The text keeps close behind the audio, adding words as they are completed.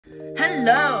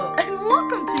Hello, and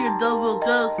welcome to your double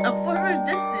dose of whatever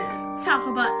this is. Talk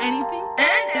about anything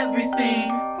And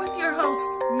everything with your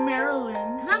host, Marilyn.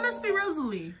 and I must be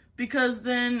Rosalie. Because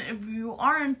then, if you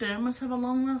aren't, then I must have a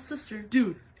long-lost sister.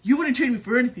 Dude, you wouldn't trade me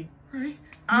for anything, right?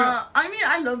 I mean,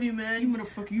 I love you, man. You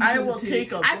motherfucker, you I will hesitate.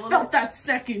 take a I bullet. felt that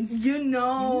seconds. You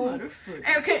know. You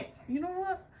motherfucker. Okay, you know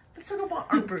what? Let's talk about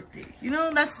our birthday. You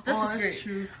know, that's just great.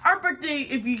 True. Our birthday,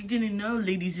 if you didn't know,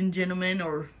 ladies and gentlemen,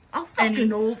 or I'm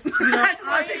fucking old. You know, I just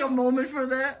want to take a moment for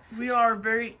that. we are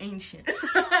very ancient.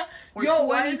 We're Yo,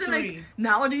 why is it 23. like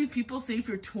nowadays people say if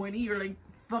you're 20, you're like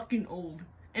fucking old.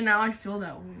 And now I feel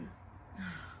that way.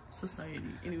 Society.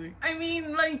 Anyway. I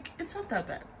mean, like, it's not that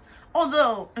bad.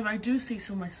 Although, if I do say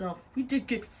so myself, we did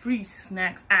get free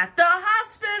snacks at the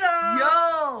hospital.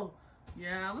 Yo!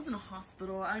 Yeah, I was in a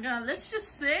hospital. Let's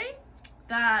just say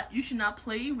that you should not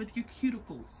play with your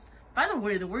cuticles. By the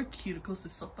way, the word cuticles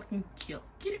is so fucking cute.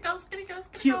 Cuticles.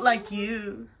 Cute like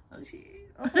you. Oh, shit.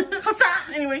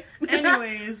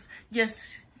 Anyways,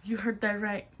 yes, you heard that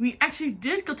right. We actually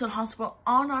did go to the hospital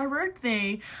on our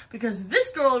birthday because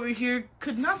this girl over here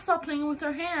could not stop playing with her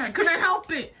I hands. couldn't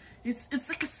help it. It's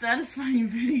like a satisfying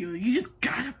video. You just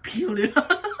gotta peel it.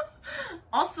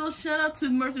 Also, shout out to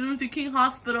Martin Luther King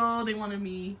Hospital. They wanted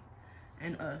me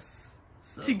and us.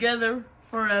 So. Together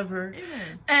forever.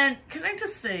 Amen. And can I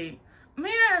just say, may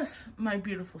I ask my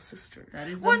beautiful sister, That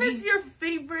is what me. is your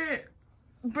favorite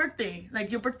birthday?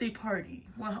 Like your birthday party?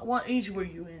 What age were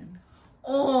you in?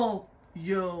 Oh,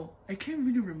 yo, I can't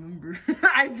really remember.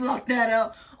 I blocked that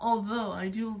out. Although I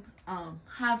do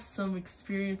have some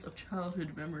experience of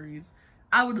childhood memories.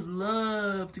 I would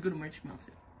love to go to Magic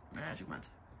Mountain.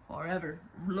 Forever.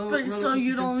 But so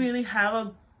you don't really have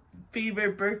a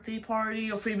favorite birthday party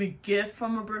or favorite gift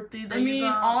from a birthday that I mean, you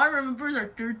got? all I remember is our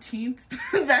 13th.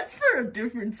 That's for a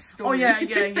different story. Oh yeah.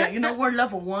 You know, we're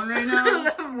level 1 right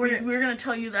now. We're we're gonna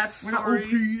tell you that story. not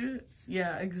OP yet.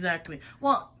 Yeah, exactly.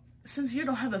 Well, since you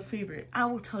don't have a favorite, I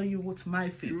will tell you what's my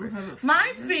favorite. have a favorite?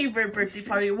 My favorite birthday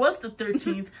party was the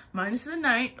 13th, minus the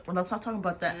night. Well, let's not talk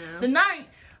about that. Yeah. The night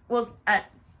was at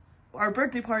our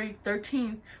birthday party,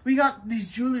 13th. We got these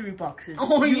jewelry boxes.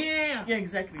 Oh, yeah. Yeah,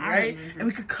 exactly, I right? remember. And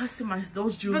we could customize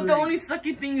those jewelry. But the only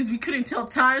sucky thing is we couldn't tell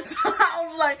time, so I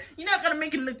was like, you're not gonna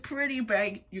make it look pretty,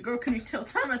 but your girl couldn't tell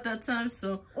time at that time,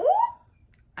 so Ooh.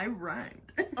 I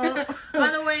rhymed. Oh.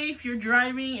 By the way, if you're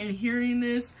driving and hearing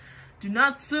this, do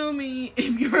not sue me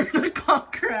if you're in a car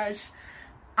crash.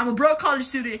 I'm a broke college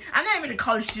student. I'm not even a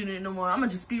college student no more. I'm gonna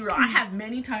just be real. I have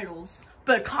many titles.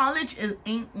 But college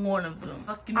ain't one of them.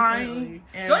 Fucking I am-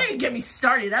 Don't even get me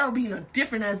started. That'll be in a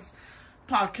different as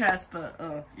podcast, but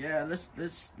yeah,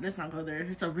 let's not go there.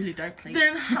 It's a really dark place.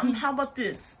 Then how about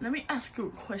this? Let me ask you a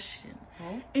question.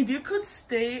 Oh? If you could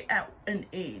stay at an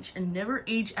age and never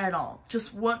age at all,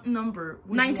 just what number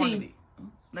would 19. you want to be?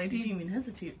 19. You didn't even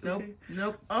hesitate. Nope. Okay.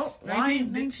 Nope. Oh, 19, why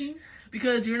bitch. 19?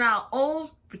 Because you're not old,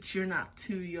 but you're not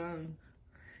too young.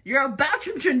 You're about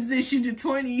to transition to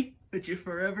 20, but you're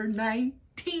forever 19.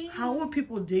 How will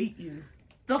people date you?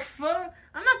 The fuck?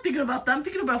 I'm not thinking about that. I'm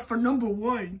thinking about for number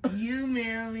one. You,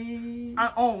 Marilyn.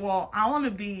 I want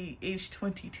to be age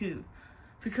 22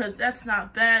 because that's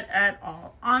not bad at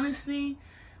all. Honestly,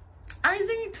 I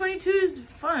think 22 is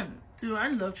fun. Dude, I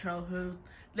love childhood.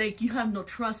 Like, you have no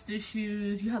trust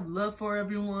issues. You have love for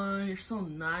everyone. You're so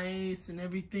nice and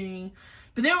everything.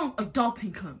 But then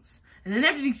adulting comes. And then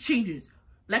everything changes.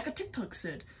 Like a TikTok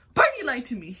said. Barney lied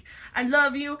to me. I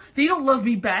love you. They don't love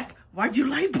me back. Why'd you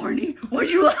lie, Barney? Why'd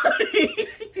you lie?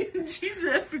 Jesus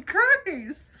effing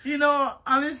Christ. You know,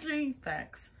 honestly,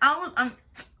 facts. I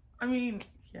mean,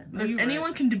 yeah. No, Look, you're anyone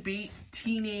right. can debate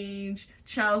teenage,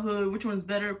 childhood, which one's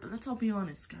better, but let's all be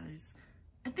honest, guys.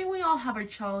 I think we all have our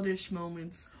childish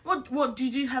moments. What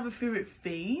did you have a favorite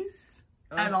phase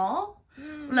at all?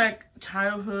 Like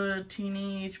childhood,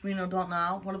 teenage, being an adult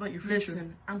now. What about your future?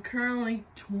 Listen, I'm currently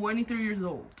 23 years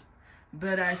old,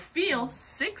 but I feel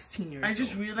 16 years old. I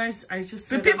just realized I just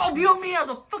But said people view me as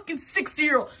a fucking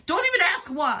 60-year-old. Don't even ask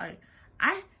why.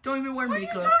 I don't even wear What are you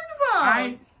makeup. talking about? I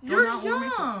do You're not wear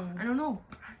makeup. young. I don't know.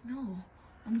 I know.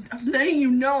 I'm letting you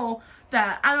know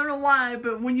that I don't know why,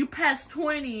 but when you pass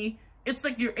 20, it's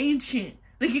like you're ancient.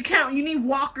 Like you need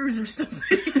walkers or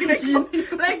something.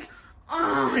 like,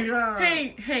 oh my god.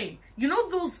 Hey, you know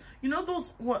those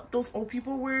what those old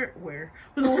people wear?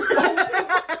 Those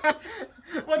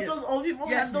those old people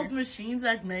have those machines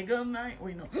at Mega Man?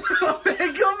 Wait, no.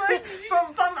 Mega Man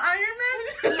from Iron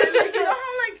Man? Like, you know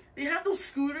how like they have those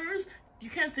scooters? You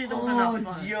can't say those are not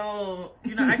fun. Yo.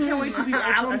 You know, I can't wait to be able to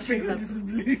I don't actually take have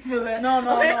disability for that. No.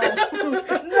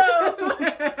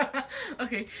 No.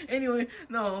 Okay, anyway,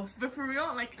 no, but for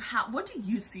real, like, what do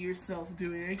you see yourself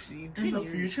doing, actually? In the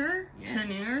future? Yes. 10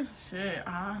 years? Shit,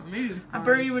 Maybe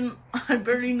I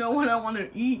barely know what I want to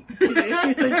eat today.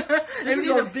 Like, this is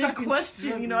a big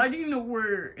question, you know. I didn't know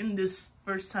we're in this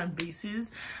first time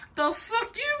basis. The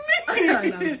fuck do you mean? No,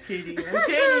 I'm just kidding. I'm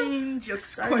kidding.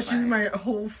 Just questions my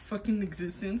whole fucking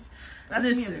existence. That's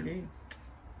me every day.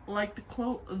 Like the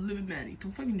quote of Living Maddie,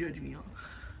 don't fucking judge me, y'all.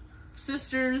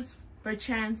 Sisters by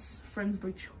chance, friends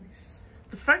by choice.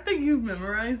 The fact that you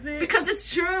memorize it. Because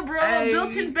it's true, bro.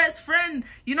 Built-in best friend.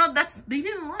 You know, they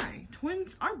didn't lie.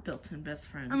 Twins are built-in best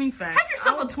friends. I mean, facts. Have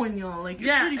yourself a twin, y'all. Like,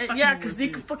 because they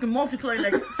could fucking multiply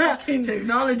like fucking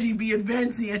technology be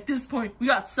advancing at this point. We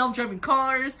got self-driving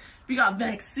cars. We got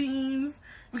vaccines.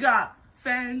 We got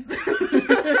fans.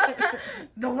 The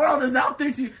world is out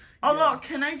there too. Although,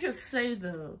 can I just say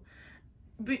though,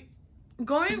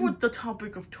 going with the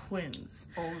topic of twins.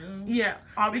 Oh yeah,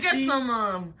 obviously we get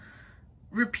some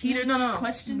repeated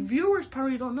questions. Viewers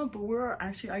probably don't know, but we're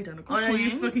actually identical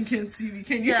twins. You fucking can't see me,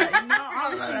 can you? Yeah, no,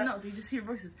 obviously no. They just hear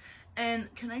voices.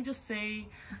 And can I just say,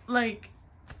 like,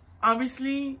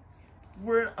 obviously,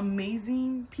 we're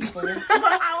amazing people. But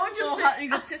I would just say,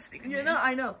 egotistic. You know,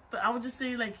 I know. But I would just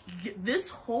say, like, this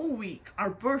whole week, our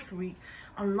birth week,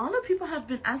 a lot of people have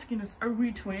been asking us, are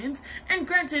we twins? And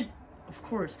granted, of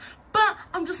course. But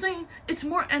I'm just saying, it's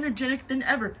more energetic than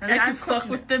ever. And I can fuck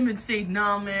with them and say,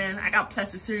 nah, man, I got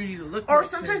plastic surgery to look. Or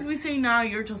sometimes we say, nah,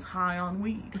 you're just high on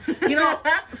weed. You know,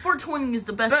 420 is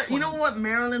the best. But 20. you know what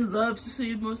Marilyn loves to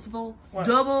say most of all? What?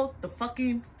 Double the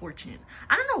fucking fortune.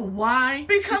 I don't know why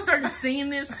she started saying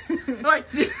this.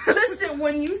 Like, listen,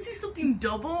 when you see something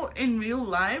double in real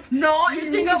life, no,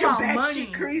 you think about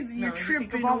money. Crazy, no, you're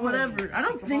tripping or whatever. Money. I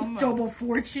don't think double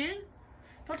fortune.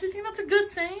 Don't you think that's a good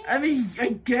saying? I mean, I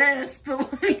guess,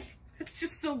 but like, it's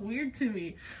just so weird to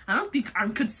me. I don't think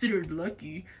I'm considered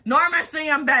lucky. Nor am I saying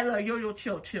I'm bad luck. Yo,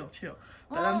 chill.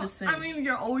 But I'm just saying. I mean,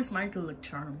 you're always my good luck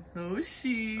charm. Oh,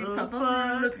 shit.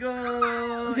 Let's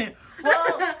go. Okay.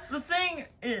 Well, the thing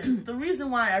is, the reason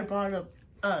why I brought up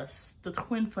us, the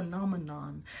twin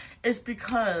phenomenon, is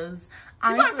because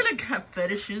I feel like I have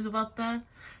fetishes about that.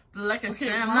 But like I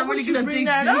said, I'm not really gonna bring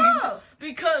that up.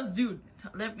 Because, dude,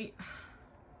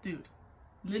 Dude,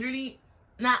 literally,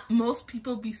 not most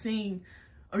people be saying,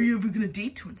 are you ever gonna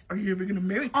date twins? Are you ever gonna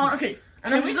marry twins? Oh, okay.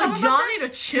 And I'm just like, y'all need to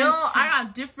chill. I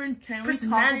got different personalities. Can we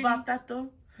talk about that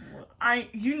though? What?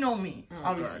 You know me,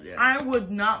 obviously. God, yeah. I would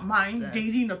not mind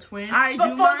dating a twin. For the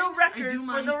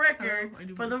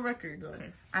record, though,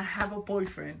 okay. I have a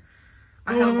boyfriend.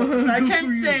 So I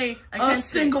can't say.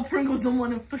 Single Pringle's the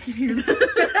one who fucking hear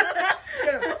that.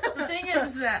 Shut up. The thing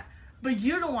is that. But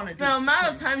you don't want to do the amount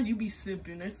of times you be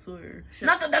simping, I swear.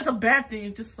 Not that that's a bad thing,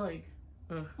 it's just like...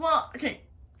 Well, okay.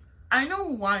 I know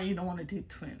why you don't want to date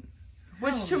twin.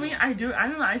 Which to me, I do. I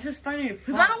don't know, I just find it fun.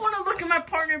 Because I don't want to look at my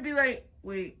partner and be like,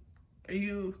 wait, are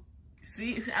you...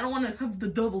 See, I don't want to have the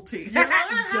double take. You're not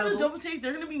going to have the double take.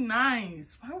 They're going to be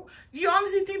nice. Do you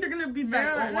honestly think they're going to be like...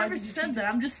 I never said that.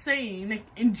 I'm just saying, like,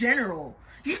 in general.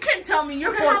 You can't tell me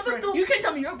your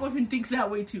boyfriend thinks that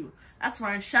way too. That's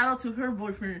right. Shout out to her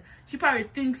boyfriend. He probably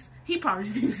thinks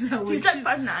that way. He's like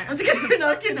 5'9". I'm just kidding.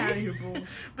 No, get out of here, bro.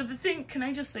 But the thing, can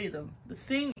I just say though? The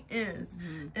thing is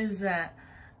that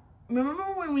remember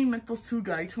when we met those two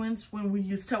guy twins when we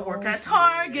used to work at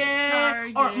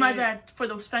Target? Or my bad, for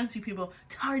those fancy people,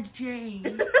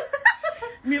 Target.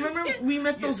 Remember we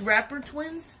met those rapper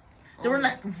twins? They were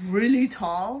like really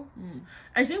tall.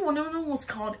 I think one of them was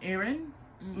called Aaron.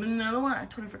 And the other one, I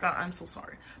totally forgot. I'm so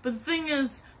sorry. But the thing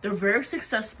is, they're very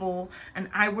successful, and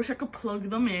I wish I could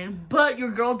plug them in, but your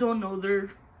girl don't know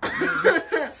their name.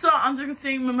 So I'm just gonna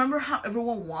say, remember how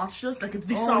everyone watched us? Like if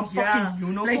they saw a fucking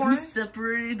unicorn? Like we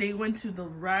separated, they went to the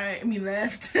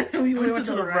left. we went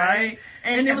to the right.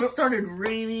 And it started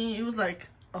raining. It was like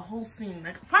a whole scene.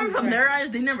 Like probably from their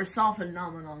eyes, they never saw a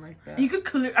phenomenon like that.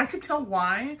 I could tell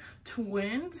why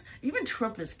twins, even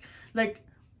triplets, like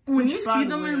when you see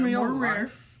them in real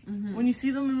life, when you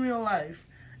see them in real life,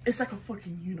 it's like a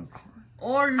fucking unicorn.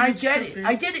 Or I get it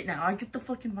now. I get the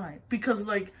fucking vibe because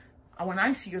like when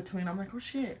I see a twin, I'm like, oh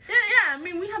shit. Yeah. I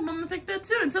mean, we have moments like that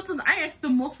too. And sometimes I ask the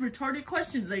most retarded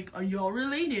questions, like, are y'all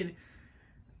related?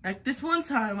 Like this one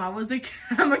time, I was a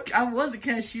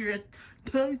cashier at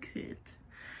Target.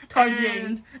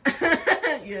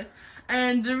 Yes.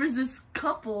 And there was this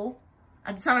couple.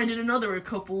 At the time, I didn't know they were a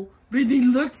couple, but they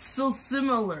looked so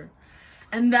similar.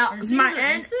 And that was my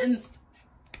end.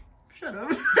 Shut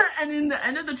up. And in the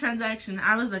end of the transaction,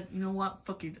 I was like, you know what?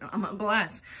 Fuck it. I'm gonna go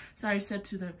ask. So I said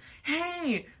to them,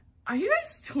 hey, are you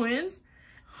guys twins?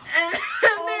 And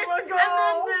oh my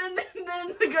god. And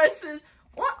then the guy says,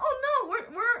 what? Oh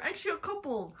no, we're actually a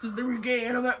couple. So they were gay,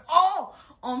 and I'm like, oh,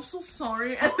 I'm so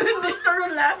sorry. And then they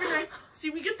started laughing. Like, see,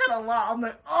 we get that a lot. I'm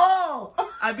like, oh,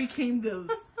 I became those.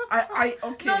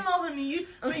 Okay. No, honey,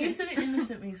 but you said it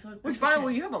innocently. So which, by the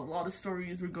way, you have a lot of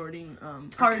stories regarding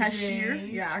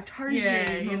Tarjay. Yeah, our Tarjay.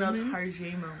 Yeah, you know,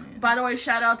 Tarjay moment. By the way,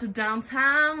 shout out to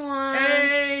Downtown One.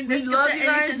 Hey, we love you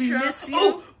guys. We miss you.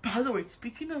 Oh, by the way,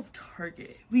 speaking of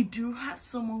Target, we do have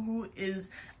someone who is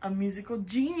a musical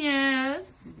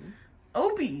genius. Mm-hmm.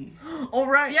 Obi. All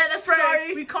right. Yeah, that's right.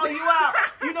 Sorry. We call you out.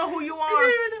 You know who you are.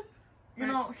 You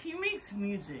know, he makes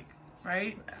music,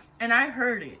 right? And I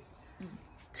heard it.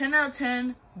 10 out of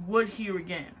 10 would hear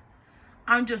again.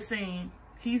 I'm just saying,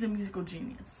 he's a musical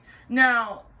genius.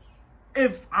 Now,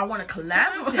 if I want to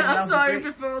collab with him, I'm sorry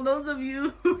for those of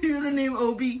you who hear the name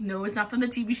Obi. No, it's not from the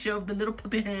TV show, The Little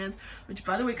Puppet Hands, which,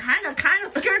 by the way, kind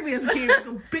of scared me as a kid.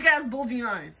 Like big ass bulging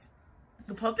eyes.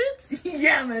 The puppets?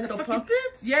 Yeah, man. The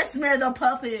puppets? Yes, man, the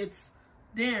puppets.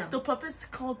 Damn. The puppets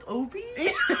called Obi?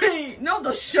 No,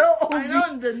 the show Obi. I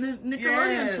know, the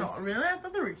Nickelodeon show. Really? I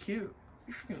thought they were cute.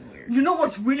 You're freaking weird. You know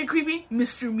what's really creepy?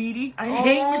 Mr. Meaty. I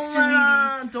hate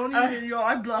Mr. Meaty. Don't even, yo,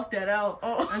 I blocked that out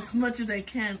as much as I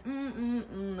can.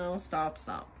 No, stop.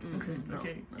 Okay. No.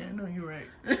 Yeah, no, you're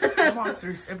right.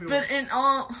 Monsters everywhere. But in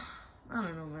all, I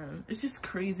don't know, man. It's just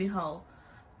crazy how,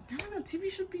 I don't know,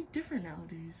 TV should be different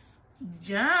nowadays.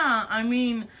 Yeah, I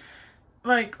mean,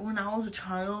 like, when I was a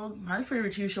child, my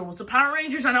favorite TV show was the Power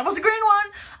Rangers, and I was the green one.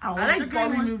 I like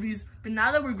Barbie movies, but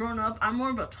now that we're grown up, I'm more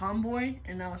of a tomboy,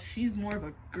 and now she's more of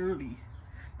a girly.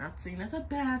 Not saying that's a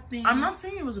bad thing. I'm not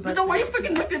saying it was a bad thing. But the way you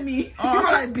freaking looked at me, you're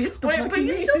like, bitch, wait, but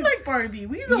you still like Barbie.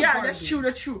 We love Barbie.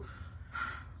 That's true.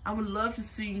 I would love to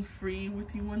sing Free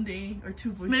with you one day, or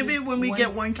two voices. Maybe when we get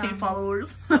 1K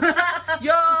followers.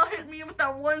 Yo, hit me with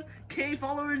that 1K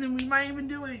followers and we might even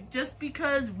do it just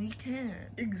because we can.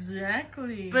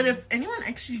 Exactly. But if anyone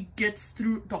actually gets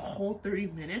through the whole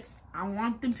 30 minutes, I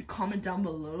want them to comment down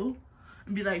below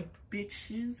and be like,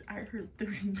 bitches, I heard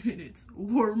 30 minutes.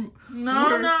 No.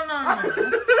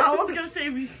 I was gonna say,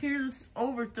 if you hear this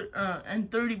over in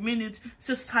 30 minutes,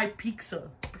 just type pizza,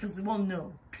 because we'll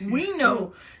know. Pizza? We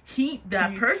know.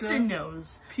 That person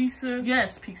knows. Pizza?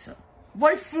 Yes, pizza.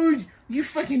 What food? You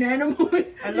fucking animal.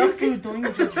 I love food, don't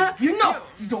you judge me. You know.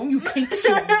 Don't you kink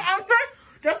shit. I'm not.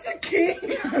 That's a king.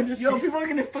 Yo, people are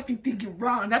gonna fucking think you're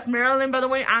wrong. That's Marilyn, by the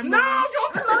way. No,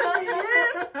 don't plug me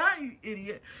in. You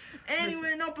idiot.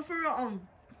 Anyway, no, but for real,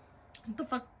 what the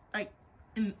fuck, like,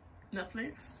 in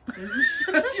Netflix, there's a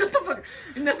show, shut the fuck,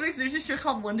 in Netflix, there's a show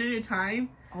called One Day at a Time,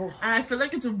 and I feel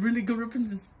like it's a really good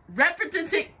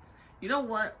representation. You know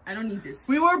what? I don't need this.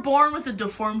 We were born with a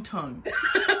deformed tongue.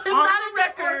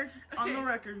 On the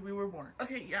record, we were born.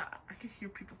 Okay, yeah, I can hear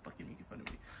people fucking making fun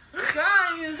of me.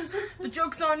 Guys, the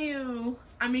joke's on you.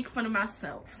 I make fun of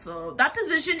myself, so that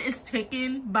position is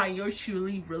taken by yours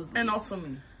truly, Rosalie. And also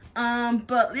me.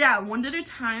 But yeah, One Day at a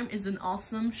Time is an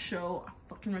awesome show. I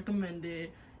fucking recommend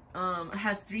it. It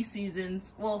has 3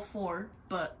 seasons. Well, 4,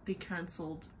 but they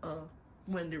canceled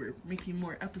when they were making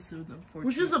more episodes, unfortunately.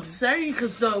 Which is upsetting,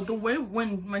 because the way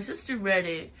when my sister read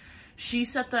it, she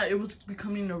said that it was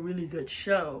becoming a really good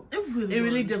show. It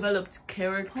really developed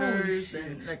characters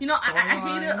and, like, you know, I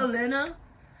hated Elena.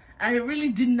 I really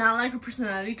did not like her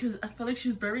personality because I felt like she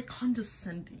was very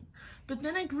condescending. But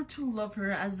then I grew to love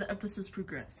her as the episodes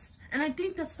progressed. And I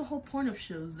think that's the whole point of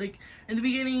shows. Like, in the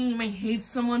beginning, you might hate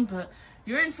someone, but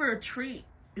you're in for a treat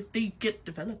if they get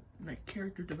developed, like,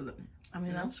 character development. I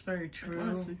mean, that's very true. Like,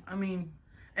 honestly. I mean,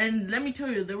 and let me tell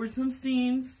you, there were some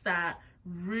scenes that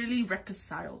really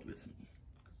reconciled with me.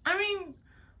 I mean,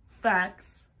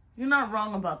 facts. You're not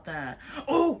wrong about that.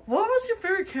 Oh, what was your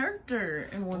favorite character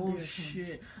in One Day? Oh,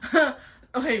 shit.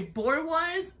 Okay,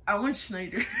 boy-wise, I want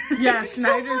Schneider. Yeah,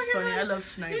 Schneider's so funny. I love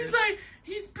Schneider. He's like,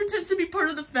 he pretends to be part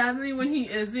of the family when he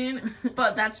isn't,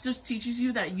 but that just teaches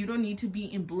you that you don't need to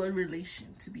be in blood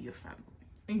relation to be a family.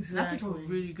 Exactly. That's like a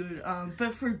really good.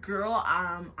 But for girl,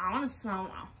 I want to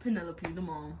sound Penelope, the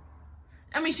mom.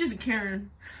 I mean, she's a Karen.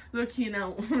 Looking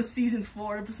at season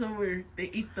 4 episode where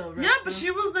they eat the rest. Yeah, but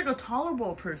she was like a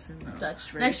tolerable person, though. That's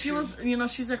true. Like, she was, you know,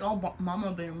 she's like all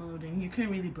mama bear mode, and you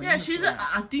couldn't really blame her. Yeah,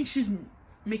 I think she's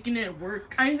making it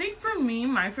work. I think for me,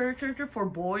 my favorite character for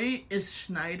boy is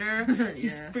Schneider. Yeah.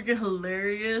 He's freaking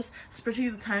hilarious, especially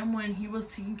the time when he was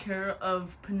taking care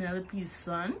of Penelope's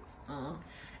son.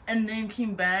 And then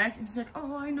came back and he's like,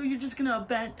 oh, I know you're just gonna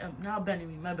not abandon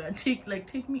me, my bad.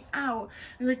 Take me out.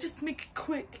 And like, just make it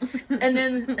quick. and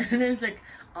then it's like,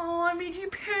 oh, I made you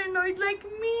paranoid like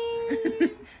me.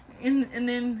 And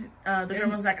then the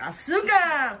grandma's like,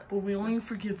 Asuka! But we only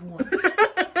forgive once.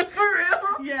 For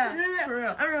real? Yeah, for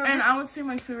real. And I would say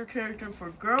my favorite character for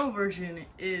girl version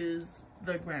is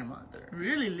the grandmother.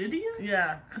 Really, Lydia?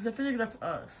 Yeah, because I feel like that's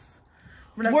us.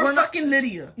 We're fucking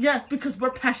Lydia. Yes, because we're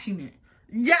passionate.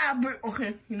 Yeah, but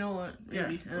okay, you know what?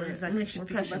 Maybe. Yeah, Exactly. We're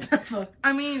passionate. passionate.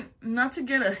 I mean, not to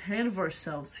get ahead of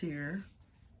ourselves here,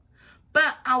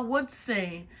 but I would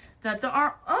say that there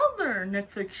are other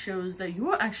Netflix shows that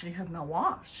you actually have not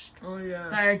watched. Oh yeah.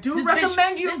 That I do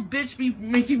recommend you. This bitch be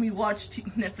making me watch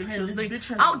Netflix Hey, shows. this bitch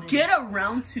has I'll been get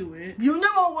around to it. You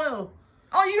never will.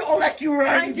 Oh, like you were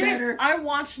I did. better. I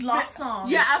watched Lost Song.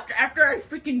 Yeah, after I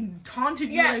freaking taunted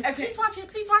you. Yeah, like, okay. Please watch it.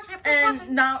 Please watch it. Please watch it.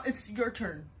 And now it's your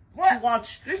turn. What? To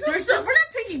watch. We're not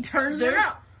taking turns.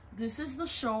 This is the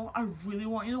show I really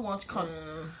want you to watch called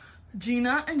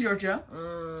Gina and Georgia.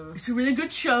 It's a really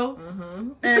good show.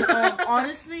 And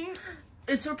honestly,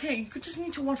 it's okay. You could just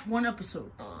need to watch one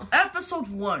episode. Episode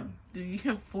 1. Dude, you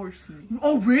can't force me.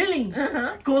 Oh, really?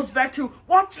 Goes back to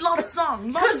watch Lost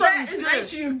Song. Lost Song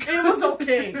is good. It was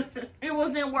okay. It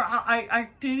wasn't where I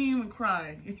didn't even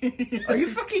cry. Are you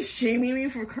fucking shaming me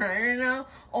for crying right now?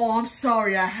 Oh, I'm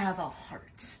sorry. I have a heart.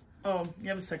 Oh, you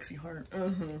have a sexy heart.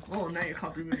 Oh, now you're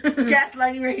complimenting.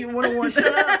 Gaslighting right here, 101. Shut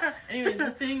up. Anyways,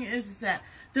 the thing is that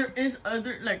there is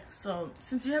other, like, so,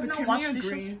 since you have not watched these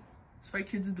shows, Spy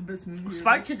Kids is the best movie.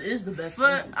 Spy Kids is the best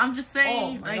But movie. I'm just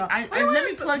saying, Oh, like, let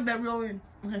me plug that real in.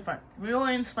 Okay, fine. Real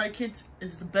and Spy Kids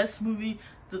is the best movie.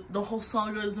 The whole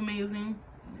saga is amazing.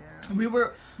 Yeah.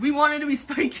 We wanted to be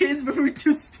Spy Kids, but we were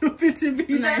too stupid to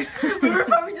be that. We were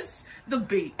probably just the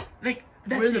bait. Like,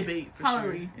 we're the bait, for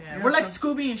sure. Yeah. We're like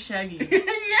Scooby and Shaggy.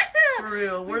 Yeah! For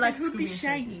real. We're like Scooby and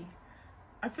Shaggy. Shaggy.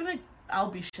 I feel like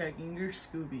I'll be Shaggy and you're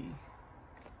Scooby.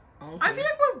 Okay. I feel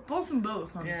like we're both and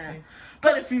both, honestly. Yeah.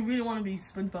 But if you really want to be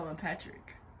SpongeBob and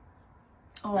Patrick.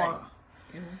 Oh. Like,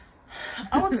 you know.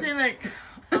 I would say like,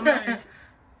 I'm like,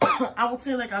 I would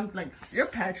say like I'm like. You're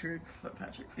Patrick. But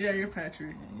Patrick. Yeah, you're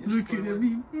Patrick. You're looking at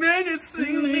me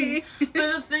menacingly. But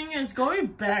the thing is, going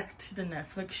back to the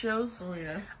Netflix shows, Oh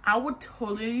yeah. I would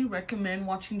totally recommend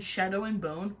watching Shadow and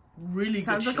Bone. Really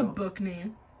Sounds good like show. a book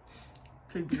name.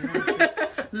 Could be. Honestly.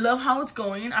 Love how it's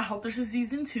going. I hope there's a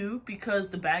season 2 because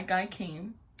the bad guy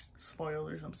came.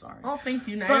 Spoilers. I'm sorry. Oh, thank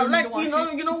you. Now But like, you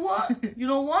you know what? You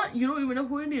know what? You don't even know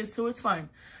who it is, so it's fine.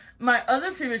 My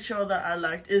other favorite show that I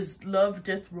liked is Love,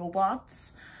 Death,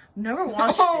 Robots. Never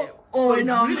watched it. Oh but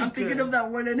no, really I'm thinking good. of that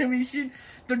one animation.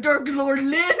 The Dark Lord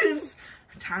lives.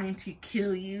 Trying to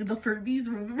kill you. The Furbies,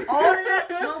 remember? Oh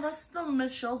yeah, no, that's the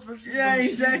Michelle's versus Yeah, the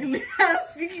exactly. Machines. I was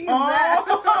thinking of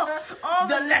that. Oh,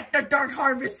 Let the dark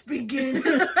harvest begin.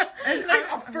 And like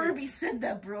a Furby said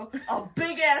that, bro. A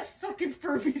big ass fucking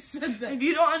Furby said that. if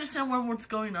you don't understand what's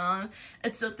going on,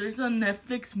 it's that there's a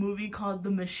Netflix movie called The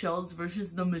Michelle's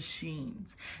versus the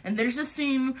Machines, and there's a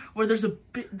scene where there's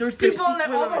there's People like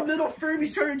all the little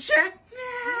Furbies trying to chant.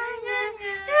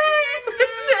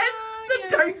 The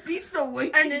dark beast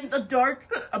awakens. And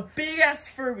then a big ass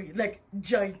Furby, like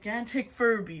gigantic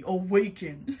Furby,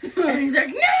 awakens. And he's like,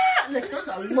 nah! Like, there's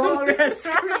a long ass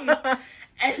scream.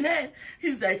 And then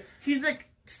he's like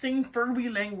singing Furby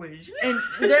language. And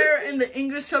there in the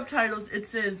English subtitles, it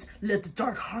says, let the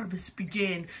dark harvest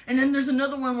begin. And then there's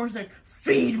another one where it's like,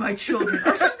 feed my children.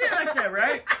 Or something like that,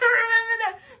 right? I remember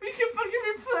that. We could fucking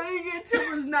be playing it till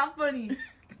it was not funny.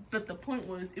 But the point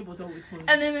was, it was always funny.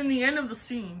 And then in the end of the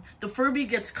scene, the Furby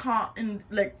gets caught and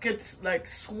gets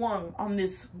swung on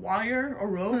this wire or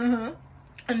rope.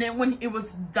 And then when it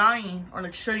was dying or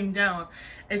shutting down,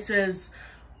 it says,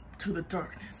 to the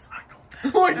darkness I go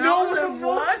back. Oh, And no, I was like,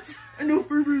 what? I know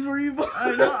Furbies were evil.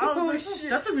 I know. I was like, shit.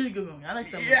 That's a really good movie. I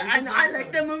like that movie. Yeah, It's I really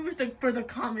like funny. that movie for the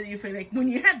comedy effect. Like, when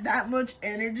you had that much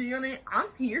energy on it, I'm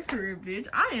here for it, bitch.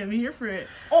 I am here for it.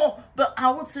 Oh, but I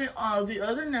would say the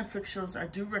other Netflix shows I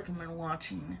do recommend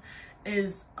watching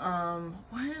is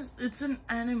it's an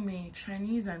anime,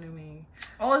 Chinese anime.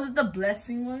 Oh, is it the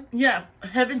Blessing one? Yeah,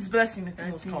 Heaven's Blessing, I think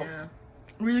it was called. Yeah.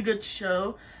 Really good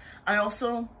show. I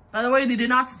also, By the way, they did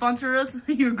not sponsor us.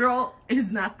 Your girl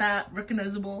is not that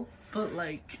recognizable. But,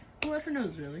 like, whoever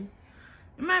knows, really.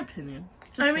 In my opinion.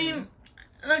 Just saying.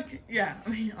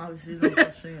 obviously, there's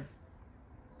such thing.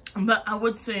 But I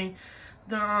would say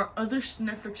there are other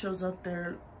Netflix shows out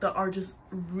there that are just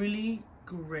really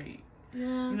great.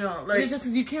 Yeah. You know, It's just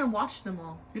you can't watch them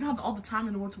all. You don't have all the time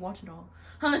in the world to watch it all.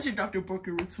 Unless you're Dr.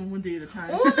 Borkowitz from One Day at a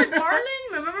Time. Oh, like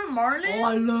Marlon? Remember Marlon? Oh,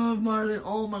 I love Marlon.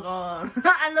 Oh my god.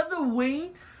 I love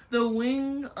the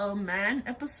wing man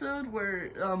episode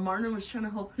where Marlon was trying to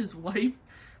help his wife.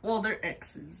 Well, they're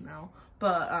exes now.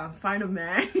 But find a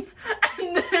man.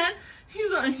 And then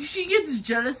she gets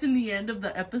jealous in the end of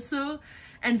the episode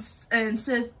and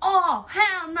says, "Oh,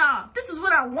 hell no, this is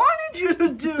what I wanted you to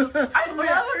do. I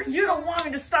never. You don't want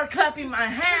me to start clapping my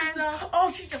hands." Oh,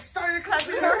 she just started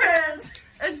clapping her hands.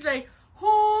 It's like,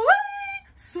 hooray,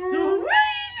 so what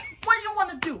do you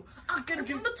want to do? I'll get it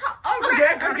from the top. All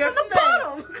right, I'll get it from the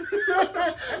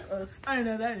bottom. That's us. I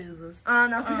know, that is us.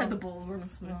 Now if we had the bowls,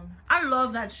 honestly. I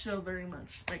love that show very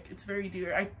much. Like, it's very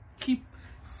dear. I keep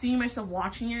seeing myself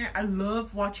watching it. I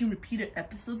love watching repeated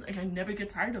episodes. Like, I never get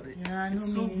tired of it. Yeah, I know.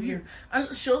 It's so weird.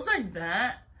 Shows like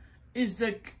that is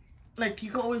like you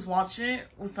can always watch it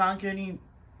without getting,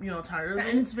 tired of it.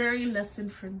 And it's very lesson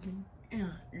friendly. Yeah,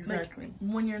 exactly. Like,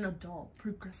 when you're an adult,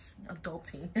 progressing,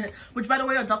 adulting. Which, by the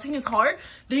way, adulting is hard.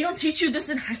 They don't teach you this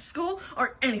in high school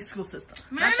or any school system.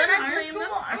 Man, Not that in I high blame school, them.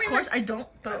 I mean, of course, I don't.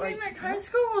 But high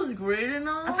school was great and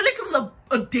all. I feel like it was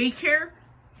a daycare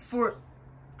for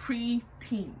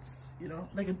pre-teens.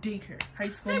 Like a daycare, high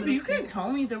school. Yeah, but you can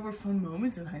tell me there were fun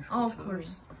moments in high school. Oh, too. of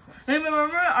course. I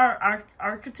remember our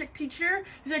architect teacher.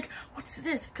 He's like, "What's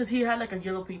this?" Because he had like a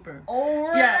yellow paper. Oh,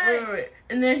 right. Yeah, wait.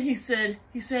 And then he said,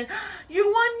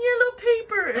 "You won yellow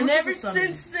paper." And ever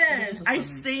since then, I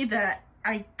say that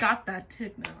I got that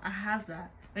tick now. I have that.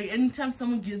 Like, anytime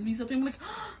someone gives me something, I'm like,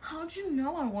 oh, how'd you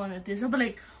know I wanted this? I'll be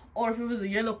like, or if it was a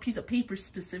yellow piece of paper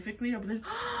specifically, I'll be like,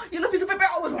 oh, yellow piece of paper,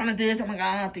 I always wanted this. Oh my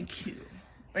god, thank you.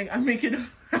 Like, I make it.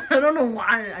 I don't know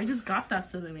why. I just got that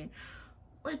suddenly.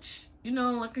 Which,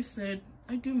 like I said,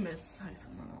 I do miss high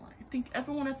school. I think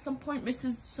everyone at some point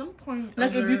misses some point.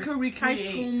 Like, if you could recreate, high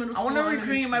school, middle school, I want to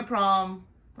recreate my prom.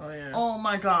 Oh yeah. Oh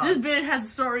my god. This bitch has a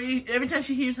story. Every time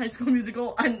she hears High School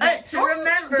Musical, I need to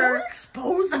remember. Don't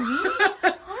expose me.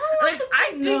 I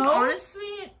think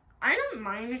honestly, I don't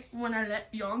mind when I let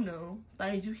y'all know that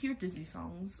I do hear Disney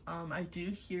songs. I do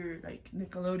hear like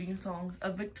Nickelodeon songs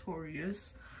of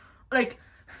Victorious. Like,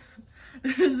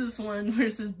 there's this one where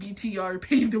it says BTR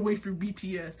paved the way for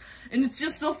BTS, and it's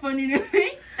just so funny to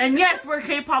me. And yes, we're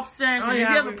K-pop stars. And if you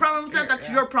have a problem with that, that's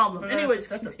your problem. But Anyways,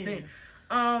 that's the continue.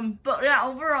 thing. But yeah,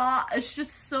 overall, it's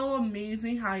just so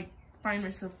amazing how I find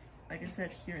myself, like I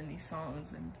said, hearing these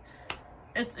songs, and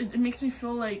it makes me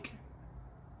feel like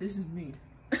this is me.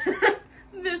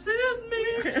 This is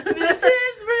me. This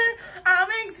is me. I'm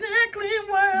exactly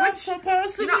where I'm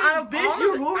supposed to be. Out of bitch,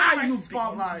 you ruined my You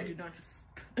spotlight. did not just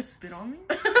spit on me.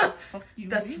 Fuck you.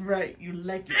 That's right. You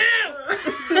like it.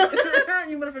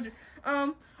 You motherfucker.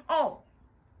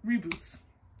 Reboots.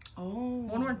 Oh.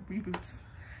 One word, reboots.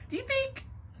 Do you think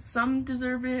some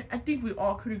deserve it? I think we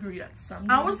all could agree that some.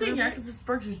 I would say yeah, because it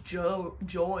sparks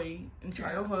joy in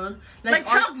childhood. Like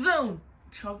Chalk Zone.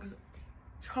 Chalk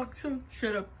Zone.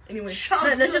 Shut up. Anyway, Chalk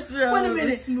let's Zone. just Wait a minute.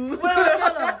 let's move. Wait,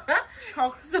 hold on.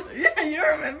 Chalk Zone. Yeah, you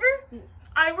remember?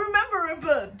 I remember it,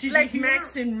 but did Like you hear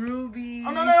Max and Ruby.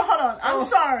 Oh no, hold on. I'm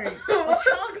sorry.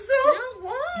 Chalk Zone.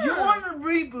 What? You want a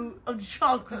reboot of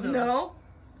Chalk Zone? No,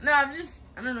 I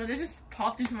don't know. They just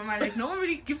popped into my mind. Like, no one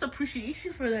really gives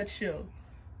appreciation for that show.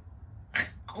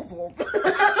 Oswald.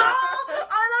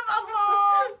 I love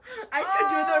Oswald. I could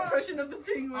do the impression of the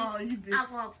penguin. Oh, you bitch.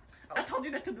 Oswald. I told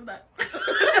you not to do that.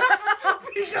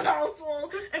 Because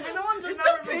Oswald. If anyone does It's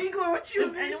not a penguin. What you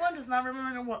if mean? anyone does not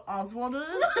remember what Oswald is,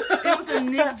 it was a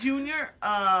Nick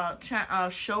Jr.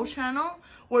 Show channel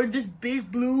where this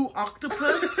big blue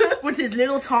octopus with his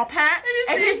little top hat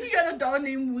And he got a dog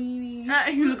named Weenie.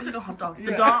 he looks like a hot dog.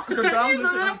 The Yeah. dog He's looks a like a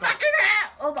little hot dog. fucking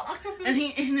hat. Oh, the octopus.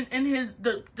 And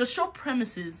the show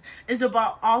premises is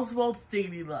about Oswald's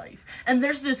daily life. And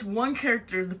there's this one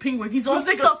character, the penguin. He's all He's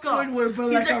like a stuck up. Squidward,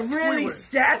 but He's like a really Squidward.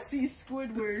 sassy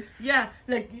Squidward. Yeah,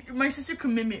 like my sister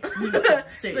could mimic me.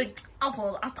 It's like,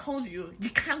 Oswald, I told you, you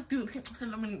can't do it.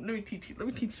 Let me teach you. Let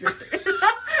me teach you.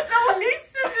 No, he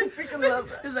says it freaking love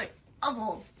that. He's like,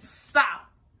 Oswald, stop.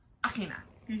 Okay, now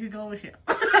you can go over here.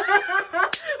 With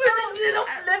his little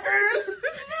flippers.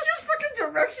 He's just fucking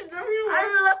directions everywhere.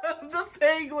 I love the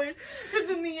penguin. Because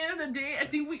in the end of the day, I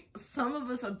think some of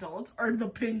us adults are the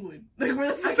penguin. Like,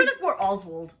 we're the I feel like we're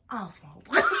Oswald. Oswald.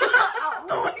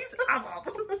 No, he's Oswald.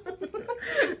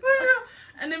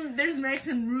 And then there's Max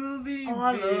and Ruby. Oh,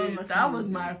 I love Max That and was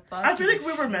Ruby. my I feel like we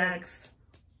were fucking Max.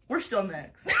 We're still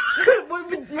Max.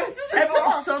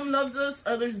 Everyone, Some loves us,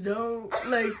 others don't.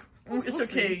 Like, it's we'll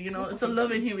okay, see. you know. It's a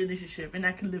love and hate relationship, and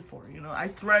I can live for it. You know, I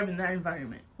thrive in that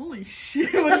environment. Holy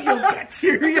shit, what are you,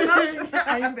 bacteria?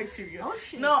 I am bacteria. Oh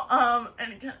shit. No, I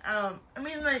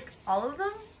mean, like all of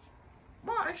them.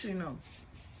 Well, actually, no.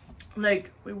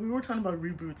 Like, wait, we were talking about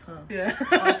reboots, huh? Yeah.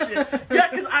 Oh shit. Yeah,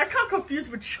 because I got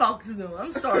confused with Chalk Zone.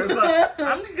 I'm sorry, but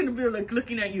I'm just gonna be like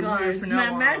looking at you weird Guys, for my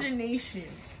now on. imagination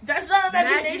That's not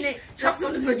imagination. That's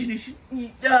not imagination.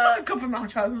 Come from our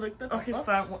childhood like that. Okay,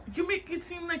 fine. Well, you make it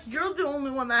seem like you're the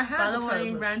only one that had. By the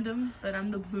way, random, but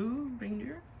I'm the Blue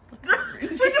Ranger. We're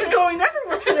just going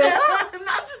everywhere today. I'm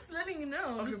not just letting you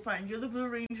know. Okay, fine. You're the Blue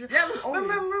Ranger. Yeah,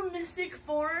 remember Mystic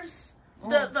Force?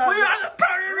 We are the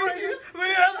Power Rangers. We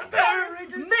are the Power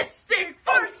Rangers. Mystic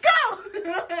Force, go!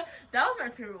 That was my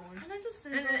favorite one. Can I just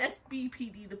say? And then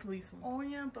SBPD, the police one. Oh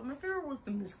yeah, but my favorite was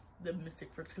the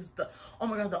Mystic Force because oh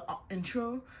my god, the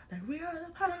intro. Like, we are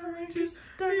the Power Rangers.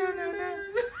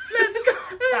 Let's go.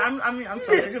 I'm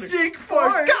sorry. Mystic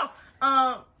Force, go!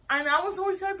 And I was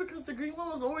always sad because the green one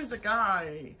was always a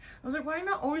guy. I was like, why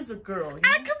not always a girl? You know?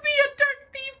 I could be a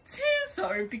dark thief too.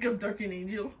 Sorry, think of Dark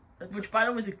Angel. Which, by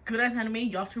the way, is a good ass anime.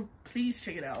 Y'all should please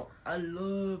check it out. I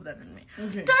love that anime.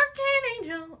 Okay. Dark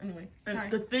Angel. Anyway, and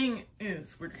the thing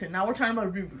is, now we're talking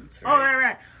about reboots, right? Oh,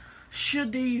 right.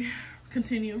 Should they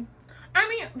continue? I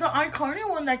mean, the iCarly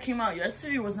one that came out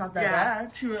yesterday was not that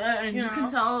bad. True. And you can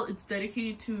tell it's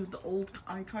dedicated to the old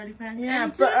iCarly fans.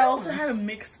 Yeah, but I also had a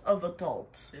mix of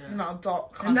adults. Yeah.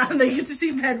 Adult content. And now they get to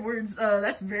see bad words.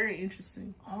 That's very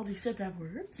interesting. Oh, they said bad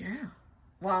words? Yeah.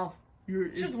 Wow.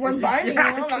 Just one by me,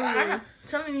 I'm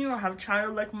telling you, I have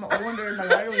childlike wonder.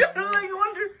 Childlike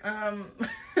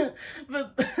wonder.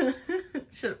 But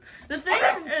shut up. The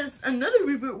thing is, another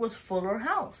reboot was Fuller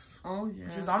House. Oh yeah.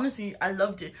 Which is honestly, I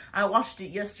loved it. I watched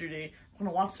it yesterday. I'm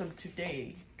gonna watch them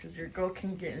today because your girl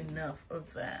can get enough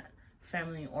of that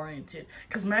family oriented.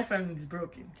 Because my family's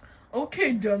broken.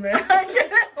 Okay, dumbass.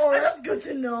 Oh, that's good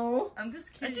to know. I'm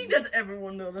just kidding. I think that's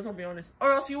everyone though. Let's be honest.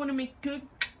 Or else you want to make good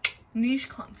niche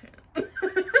content.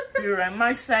 You're right.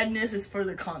 My sadness is for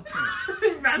the content.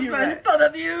 You're right. For the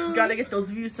views. Gotta get those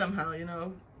views somehow, you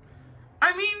know.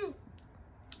 I mean,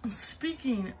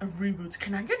 speaking of reboots,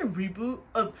 can I get a reboot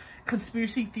of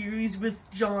conspiracy theories with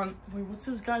John? Wait, what's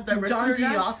this guy? That John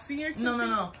Diossi or something?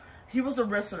 No. He was a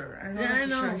wrestler. I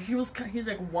know. Sure. He's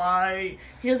like white.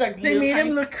 He has like they made him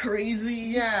look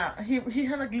crazy. Yeah. He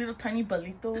had like little tiny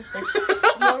balitos, like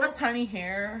little tiny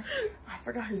hair. I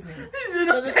forgot his name.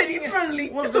 Little tiny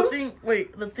balitos. Well,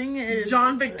 the thing is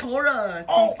John Ventura.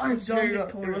 John Ventura.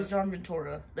 It was John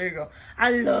Ventura. There you go.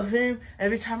 I love him.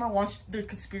 Every time I watch the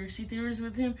conspiracy theories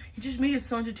with him, he just made it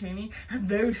so entertaining and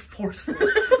very forceful.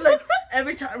 Like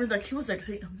every time, he was like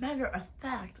saying a matter of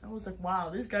fact. I was like, wow,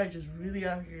 this guy just really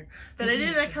out here. But I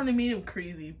didn't like how they made him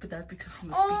crazy, but that's because he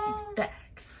was speaking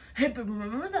facts. Hey, but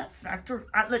remember that factor?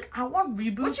 I want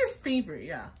reboots. What's your favorite?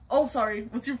 Yeah. Oh, sorry.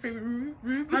 What's your favorite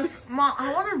reboot?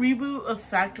 I want a reboot of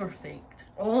Fact or Faked.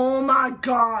 Oh my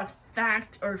god.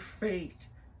 Fact or Fake.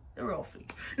 They were all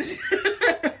fake.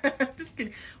 Just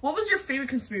kidding. What was your favorite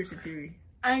conspiracy theory?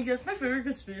 I guess my favorite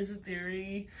conspiracy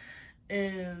theory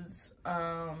is,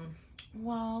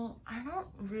 well, I don't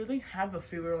really have a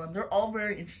favorite one. They're all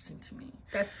very interesting to me.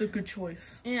 That's the good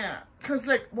choice. Yeah, because,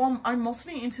 I'm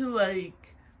mostly into,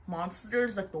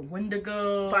 monsters, like the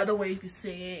Wendigo. By the way, if you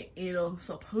say it, it'll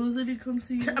supposedly come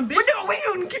to you. Where you at, man?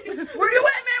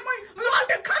 We want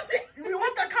that content. We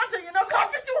want that content, you know?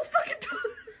 Cough into a fucking door.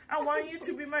 I want you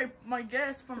to be my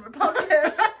guest from my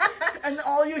podcast. And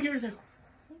all you hear is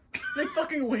like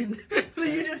fucking wind.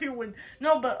 You just hear wind.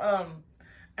 No, but,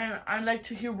 and I like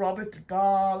to hear Robert the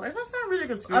Doll. That's not really a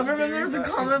conspiracy theory. I remember the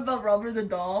comment about Robert the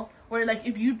Doll, where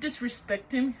if you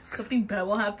disrespect him, something bad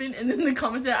will happen. And then the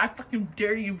comment said, "I fucking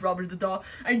dare you, Robert the Doll,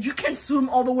 and you can't swim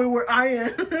all the way where I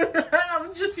am." And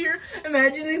I'm just here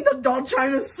imagining the doll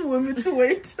trying to swim its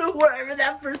way to wherever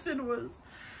that person was.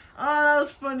 Oh, that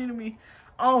was funny to me.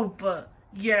 Oh, but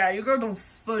yeah, your girl don't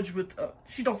fudge with.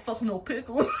 She don't fuck no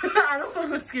pickles. I don't fuck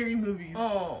with scary movies.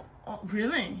 Oh,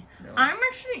 really? No. I'm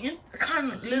actually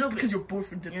kind of little bit because your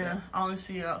boyfriend did that. Yeah,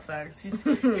 honestly, facts.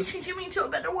 He's changing me into a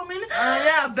better woman.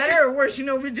 Yeah, better or worse.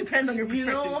 It depends on your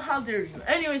perspective. You know, how dare you?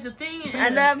 Anyways, the thing is, I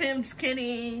love him. Just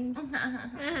kidding.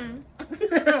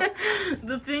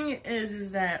 The thing is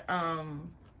that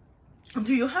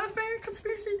do you have a favorite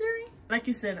conspiracy theory? Like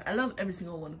you said, I love every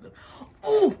single one of them.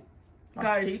 Oh.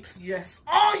 Lost tapes? Yes.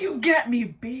 Oh, you get me,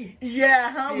 bitch.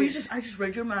 Yeah, huh? I just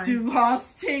read your mind. Dude,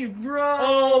 Lost Tapes, bro.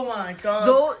 Oh my god.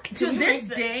 Though, to this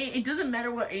day, it doesn't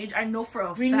matter what age, I know for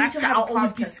a fact that I'll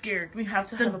always be scared. We have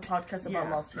to have a podcast about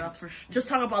Lost Tapes. For sure. Just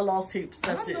talk about Lost Tapes.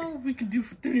 That's it. I don't know if we could do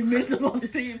for 30 minutes of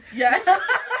Lost Tapes. Yeah.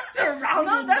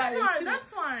 Surrounded by it. That's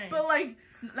fine. But like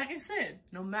I said,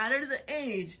 no matter the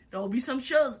age, there'll be some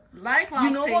shows like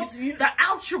Lost Tapes. The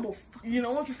outro will You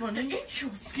know what's funny? The intro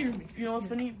will scare me. You know what's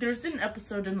funny? There's an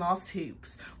episode in Lost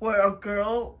Tapes where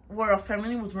a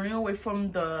family was running away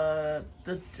from the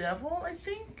devil, I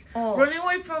think. Oh. Running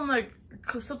away from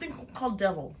something called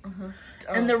devil.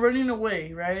 And they're running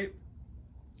away, right?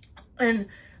 And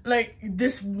like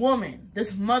this woman,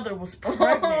 this mother was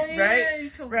pregnant,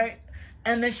 right? Right?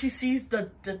 And then she sees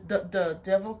the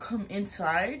devil come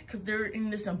inside because they're in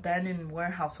this abandoned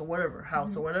warehouse or whatever,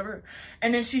 or whatever.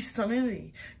 And then she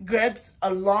suddenly grabs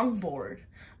a longboard,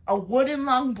 a wooden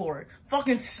longboard,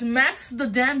 fucking smacks the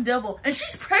damn devil. And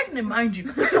she's pregnant, mind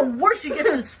you. I don't know where she gets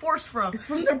this force from. It's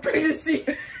from the pregnancy.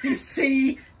 You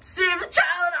see, save the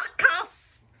child, I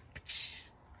cuss.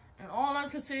 And all I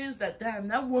can say is that, damn,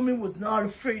 that woman was not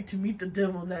afraid to meet the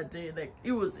devil that day. Like,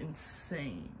 it was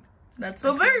insane. But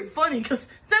very funny, because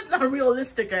that's not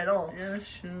realistic at all. Yeah,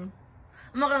 that's true.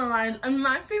 I'm not gonna lie. I mean,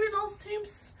 my favorite Lost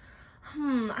Tapes, I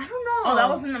don't know. Oh, that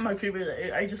wasn't my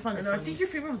favorite. I just found it funny. I think your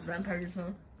favorite was Vampires, huh?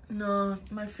 No,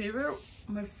 my favorite.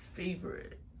 I don't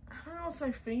know what's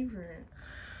my favorite.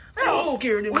 Oh,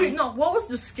 scared of me. Wait, no, what was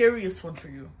the scariest one for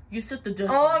you? You said the death.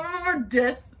 Oh, I remember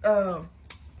Death,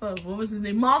 what was his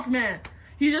name? Mothman.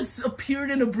 He just appeared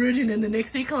in a bridge and then the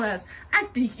next day collapsed. I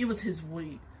think it was his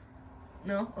weight.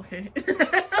 No? Okay.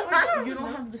 You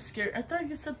don't have the scary. I thought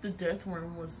you said the death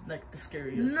one was like the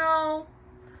scariest. No.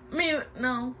 I mean,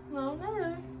 no, not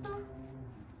really. No.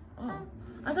 Oh.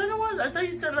 I thought it was. I thought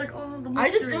you said like, oh, the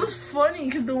most it was funny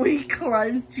because the way he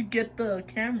climbs to get the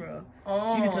camera.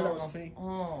 Oh. You can tell that was fake.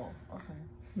 Oh, okay.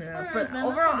 Yeah, right, but man,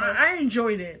 overall, I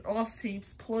enjoyed it. Lost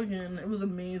Tapes plug-in, it was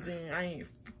amazing. I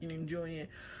freaking enjoying it.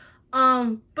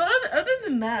 But other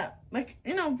than that, like,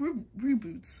 you know,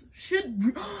 reboots.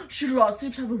 Should Lost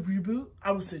Tapes have a reboot?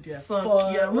 I would say yeah.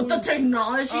 Fuck yeah. With the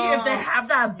technology, if they have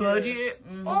that budget. Yes.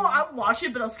 Mm-hmm. Oh, I'd watch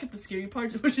it, but I'll skip the scary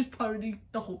part, which is probably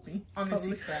the whole thing.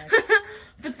 Honestly, facts.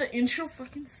 But the intro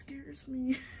fucking scares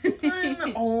me.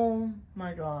 Oh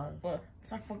my god. What?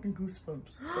 It's like fucking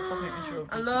Goosebumps. The fucking intro of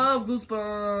Goosebumps. I love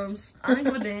Goosebumps. I don't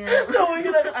give a damn. No, we're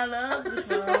gonna, I love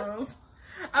Goosebumps.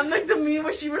 I'm like the meme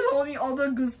where she was holding all the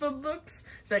Goosebumps books.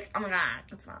 It's like, oh my god,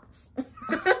 Goosebumps.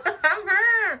 I'm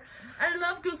her. I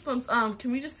love Goosebumps.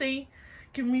 Can we just say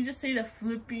that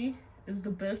Flippy is the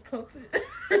best puppet?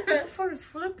 What the fuck is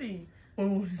Flippy?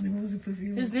 Oh, his name wasn't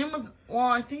Flippy. His name was, well,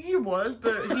 I think he was,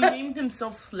 but he named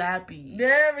himself Slappy.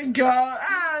 There we go.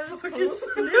 Ah, this is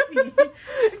Flippy.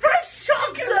 Fresh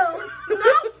Chunko,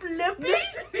 not Flippy.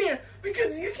 Here,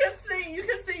 because you kept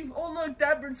saying, oh look,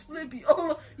 that bird's Flippy. Oh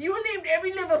look, you named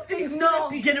every little thing Flippy. No,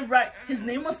 get it right. His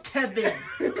name was Kevin.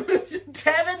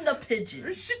 Kevin the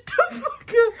pigeon. Shut the fuck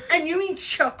up. And you mean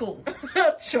Chuckles.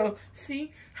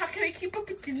 See? How can I keep up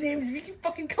with your names if you keep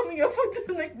fucking coming up with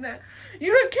them like that?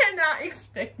 You cannot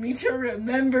expect me to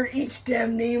remember each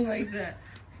damn name like that.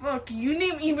 Fuck, you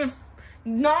name even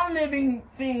non-living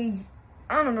things.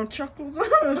 I don't know, Chuckles. I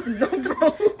don't know, bro.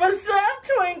 What's up,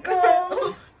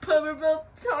 Twinkles? Purple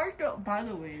Tarko. By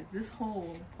the way, this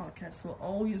whole podcast will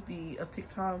always be of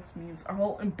TikTok's memes, our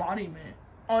whole embodiment.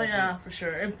 Oh yeah, for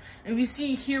sure. If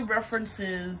you hear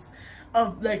references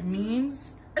of like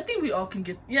memes, I think we all can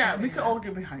get. Yeah, we could all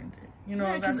get behind it. You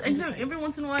know, because every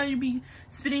once in a while you be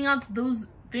spitting out those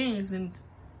things, and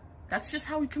that's just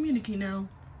how we communicate now.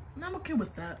 And I'm okay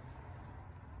with that.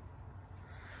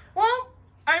 Well,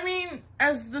 I mean,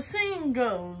 as the saying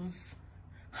goes,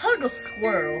 hug a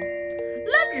squirrel,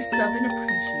 love yourself, and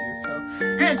appreciate yourself.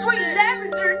 And sweet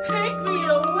lavender, take me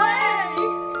away.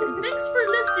 Thanks for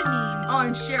listening. Oh,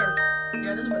 and share.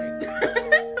 Yeah, this is what